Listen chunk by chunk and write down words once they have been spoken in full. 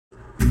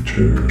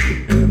Featured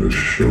in a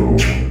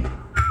short.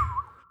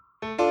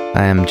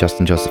 I am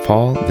Justin Joseph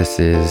Hall.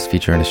 This is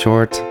Feature in a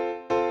Short,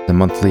 the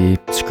monthly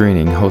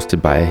screening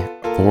hosted by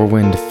Four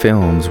Wind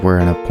Films, where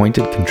an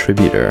appointed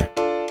contributor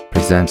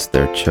presents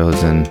their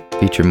chosen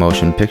feature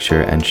motion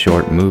picture and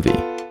short movie.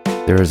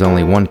 There is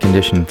only one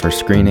condition for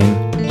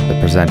screening. The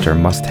presenter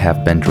must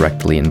have been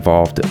directly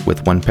involved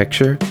with one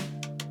picture,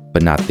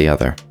 but not the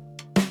other.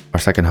 Our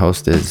second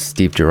host is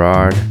Steve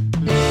Gerard.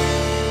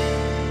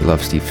 We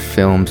love Steve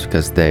films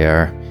because they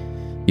are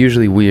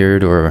usually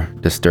weird or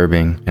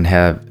disturbing and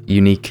have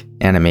unique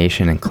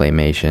animation and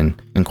claymation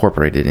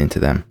incorporated into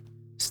them.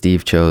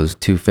 Steve chose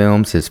two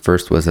films. His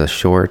first was a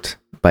short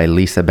by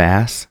Lisa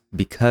Bass.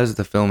 Because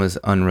the film is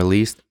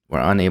unreleased, we're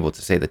unable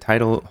to say the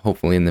title.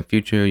 Hopefully in the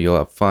future you'll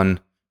have fun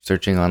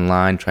searching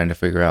online trying to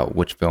figure out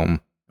which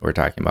film we're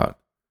talking about.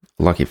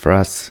 Lucky for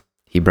us,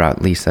 he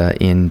brought Lisa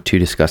in to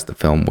discuss the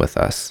film with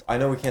us. I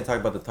know we can't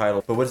talk about the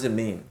title, but what does it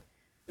mean?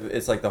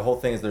 It's like the whole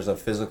thing is there's a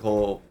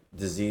physical,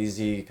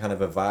 diseasey kind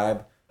of a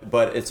vibe,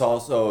 but it's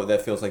also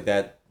that feels like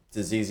that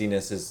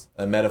diseasiness is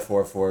a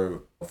metaphor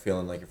for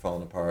feeling like you're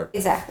falling apart.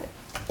 Exactly.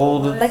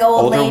 Older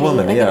lady,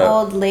 woman, like yeah. an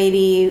old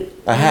lady,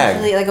 a hag,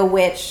 usually like a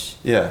witch,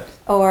 yeah,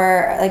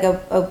 or like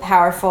a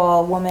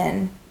powerful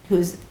woman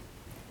who's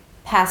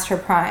past her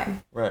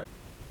prime. Right.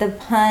 The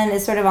pun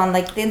is sort of on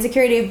like the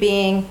insecurity of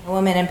being a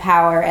woman in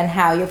power and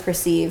how you're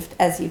perceived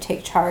as you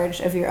take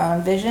charge of your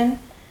own vision.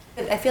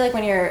 I feel like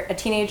when you're a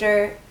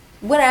teenager,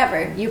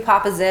 whatever, you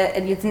pop a zit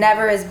and it's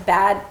never as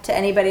bad to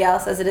anybody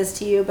else as it is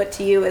to you, but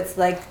to you it's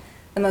like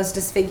the most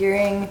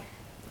disfiguring,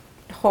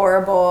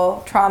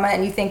 horrible trauma,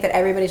 and you think that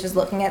everybody's just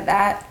looking at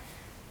that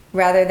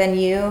rather than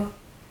you.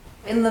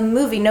 In the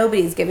movie,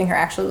 nobody's giving her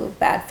actual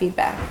bad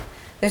feedback.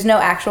 There's no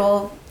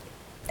actual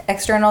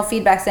external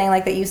feedback saying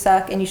like that you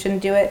suck and you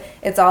shouldn't do it.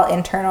 It's all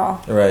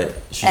internal. Right.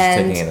 She's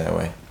taking it that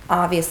way.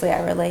 Obviously,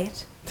 I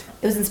relate.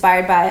 It was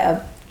inspired by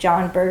a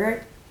John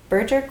Berger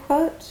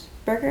quote.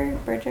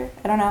 Berger?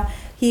 I don't know.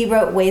 He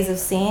wrote Ways of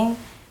Seeing,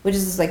 which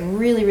is this like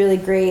really, really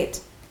great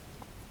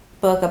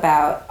book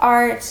about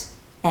art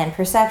and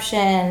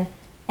perception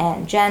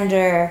and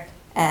gender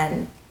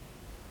and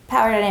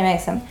power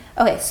dynamics.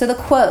 Okay, so the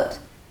quote: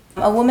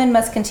 "A woman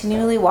must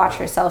continually watch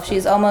herself. She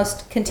is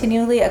almost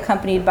continually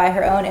accompanied by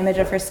her own image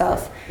of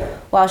herself.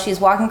 While she is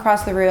walking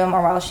across the room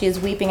or while she is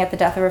weeping at the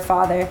death of her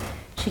father,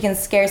 she can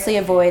scarcely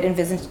avoid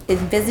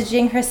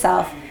envisaging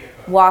herself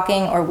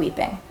walking or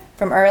weeping.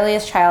 From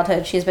earliest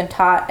childhood, she has been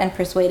taught and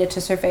persuaded to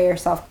survey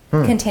herself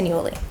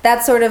continually."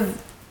 That's sort of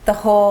the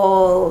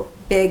whole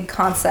big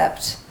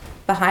concept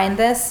behind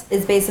this,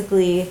 is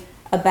basically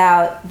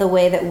about the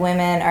way that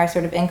women are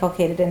sort of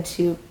inculcated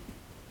into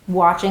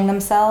watching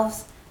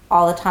themselves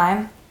all the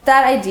time.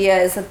 That idea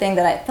is something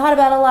that I thought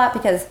about a lot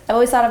because I've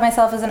always thought of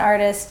myself as an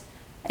artist.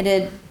 I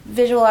did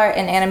visual art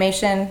and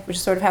animation, which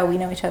is sort of how we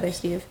know each other,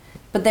 Steve.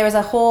 But there was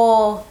a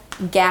whole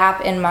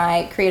gap in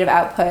my creative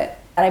output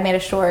that I made a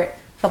short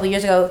a couple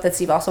years ago that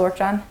Steve also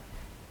worked on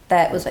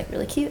that was like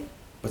really cute.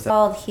 What's that?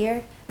 Called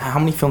Here. How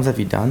many films have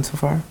you done so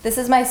far? This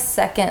is my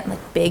second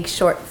like big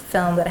short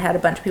film that I had a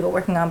bunch of people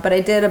working on, but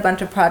I did a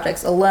bunch of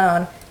projects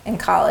alone in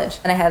college,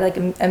 and I had like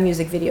a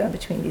music video in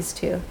between these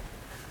two.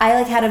 I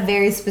like had a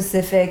very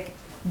specific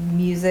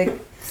music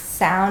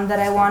sound that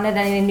I wanted, and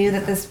I knew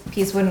that this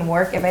piece wouldn't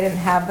work if I didn't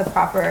have the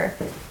proper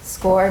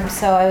score.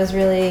 So I was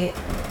really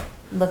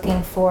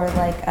looking for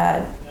like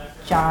a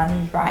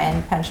John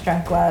Bryan Punch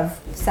Drunk Love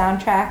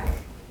soundtrack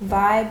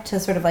vibe to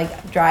sort of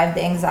like drive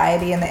the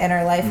anxiety and the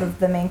inner life of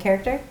the main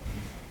character.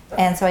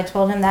 And so I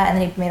told him that, and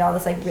then he made all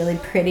this like really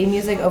pretty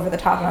music over the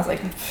top, and I was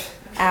like,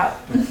 out,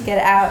 get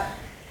it out.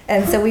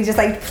 And so we just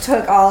like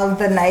took all of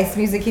the nice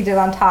music he did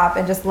on top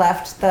and just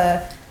left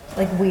the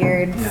like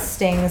weird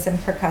stings and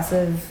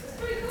percussive,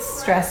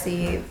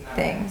 stressy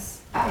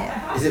things.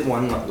 Yeah. Is it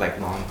one like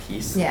long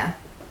piece? Yeah.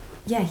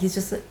 Yeah, he's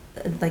just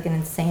like an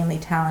insanely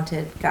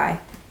talented guy.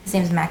 His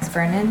name's Max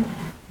Vernon.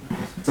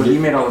 So you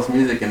made all this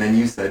music and then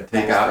you said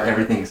take out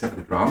everything except for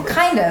the drum?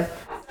 Kind of.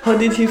 How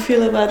did you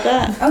feel about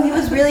that? Oh, he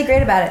was really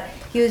great about it.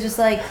 He was just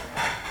like,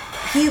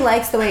 he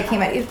likes the way it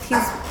came out.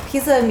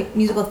 He's a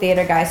musical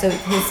theater guy, so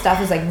his stuff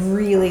is like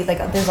really, like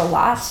there's a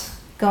lot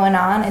going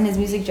on in his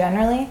music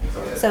generally.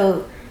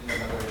 So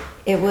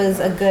it was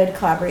a good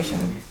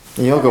collaboration.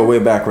 You'll go way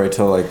back, right,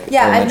 till like...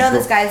 Yeah, I've known elementary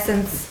this guy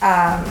since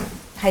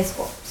high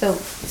school. So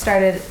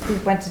we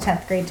went to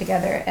 10th grade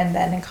together, and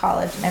then in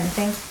college and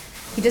everything.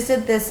 He just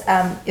did this,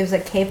 it was a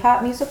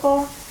K-pop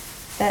musical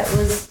that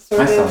was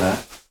sort of... I saw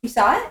that. You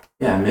saw it?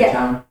 Yeah,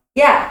 Midtown.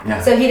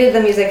 Yeah. So he did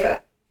the music for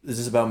that. Is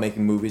this about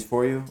making movies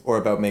for you, or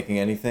about making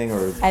anything,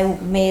 or... I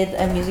made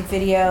a music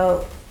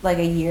video like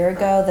a year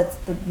ago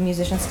that the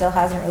musician still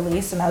hasn't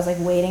released, and I was like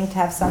waiting to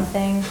have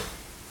something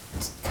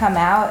come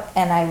out,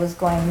 and I was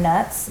going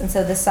nuts. And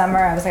so this summer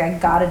I was like, I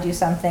gotta do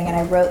something, and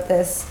I wrote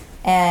this,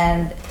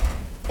 and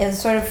it was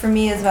sort of, for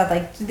me, it's about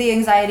like the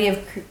anxiety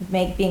of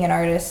being an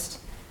artist,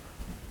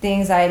 the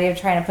anxiety of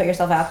trying to put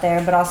yourself out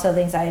there, but also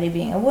the anxiety of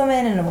being a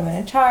woman and a woman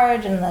in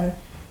charge, and then,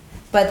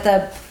 but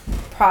the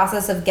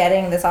process of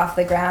getting this off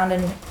the ground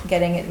and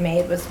getting it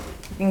made was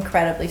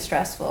incredibly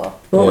stressful.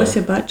 What was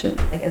your budget?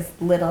 Like as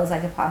little as I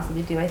could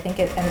possibly do. I think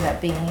it ended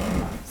up being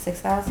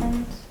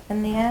 $6,000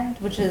 in the end,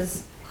 which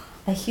is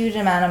a huge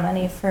amount of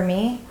money for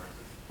me.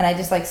 And I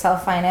just like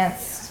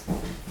self-financed.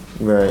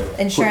 Right.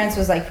 Insurance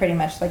was like pretty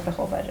much like the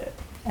whole budget.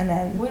 And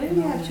then What did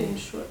you have to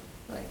insure?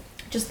 Like,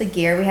 just the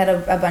gear. We had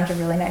a bunch of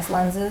really nice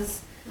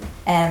lenses.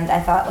 And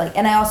I thought like,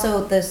 and I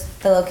also, the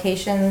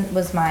location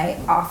was my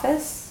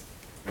office.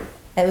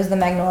 It was the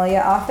Magnolia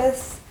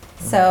office.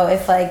 So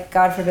if like,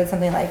 God forbid,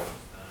 something like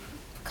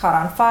caught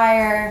on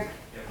fire,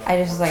 I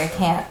just was like,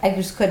 I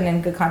just couldn't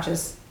in good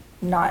conscience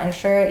not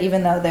insure it,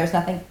 even though there's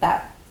nothing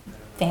that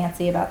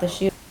fancy about the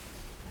shoot.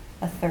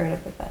 A third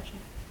of the budget.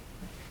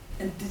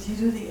 And did you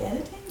do the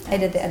editing? I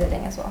did the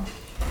editing as well.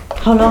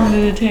 How long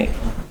did it take?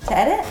 To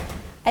edit?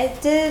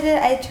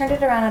 I turned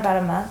it around about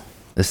a month.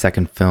 The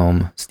second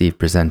film Steve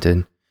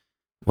presented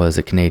was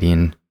a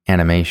Canadian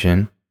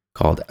animation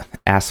called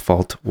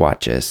Asphalt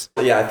Watches.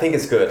 Yeah, I think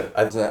it's good.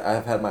 I've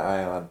had my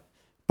eye on.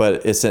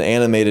 But it's an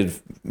animated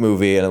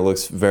movie and it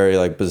looks very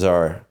like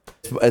bizarre.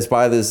 It's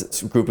by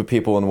this group of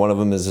people and one of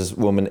them is this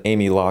woman,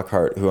 Amy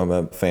Lockhart, who I'm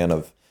a fan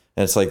of.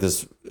 And it's like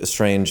this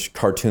strange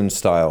cartoon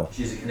style.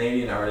 She's a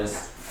Canadian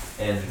artist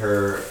and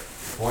her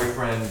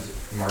boyfriend,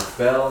 Mark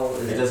Bell,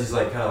 does these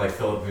like kind of like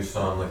Philip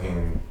Bousson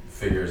looking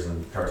figures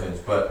and cartoons.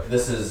 But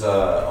this is a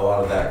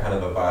lot of that kind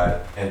of a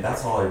vibe. And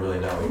that's all I really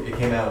know. It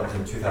came out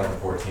in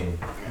 2014.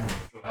 oh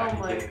my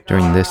God.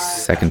 During this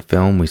second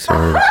film, we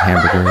served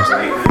hamburgers.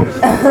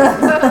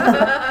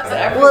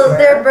 Well,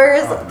 there are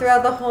burgers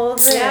throughout the whole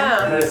thing.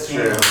 Yeah. That's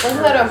true.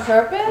 Wasn't that on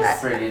purpose?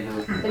 That's pretty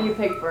delicious. That you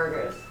picked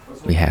burgers.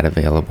 We had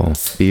available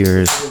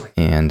beers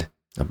and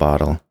a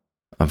bottle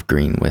of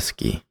green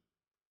whiskey.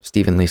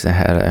 Steve and Lisa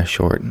had a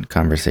short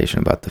conversation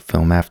about the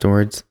film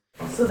afterwards.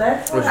 So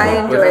that's Which I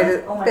one? enjoyed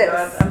it. Oh my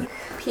this God.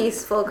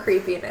 peaceful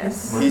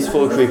creepiness.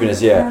 Peaceful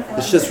creepiness, yeah.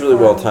 It's just really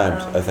well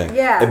timed, I think.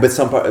 Yeah. But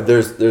some part,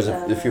 there's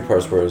a few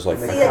parts where it's like.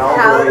 See like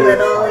how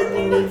little you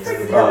need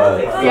to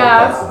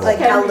Yeah. like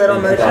how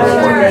little motion you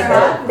need to make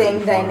that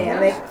thing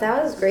dynamic.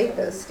 That was great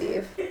though,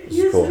 Steve.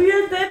 It's cool.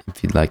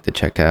 If you'd like to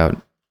check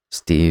out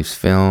Steve's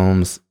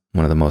films,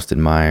 one of the most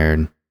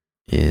admired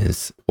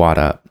is What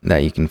Up,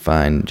 that you can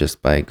find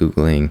just by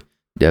Googling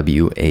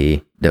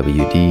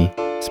WAWD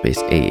space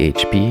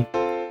AHP.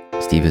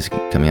 Steve is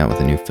coming out with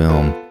a new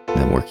film.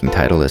 The working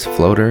title is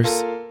Floaters.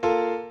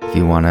 If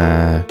you want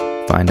to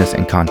find us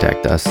and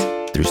contact us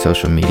through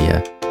social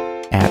media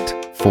at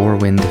Four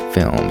Wind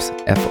Films,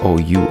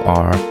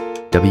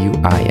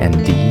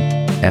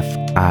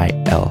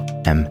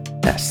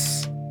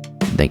 FOURWINDFILMS.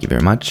 Thank you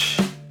very much.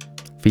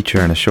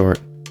 Feature and a short,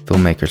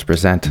 filmmakers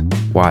present,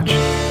 watch,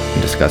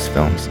 and discuss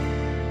films.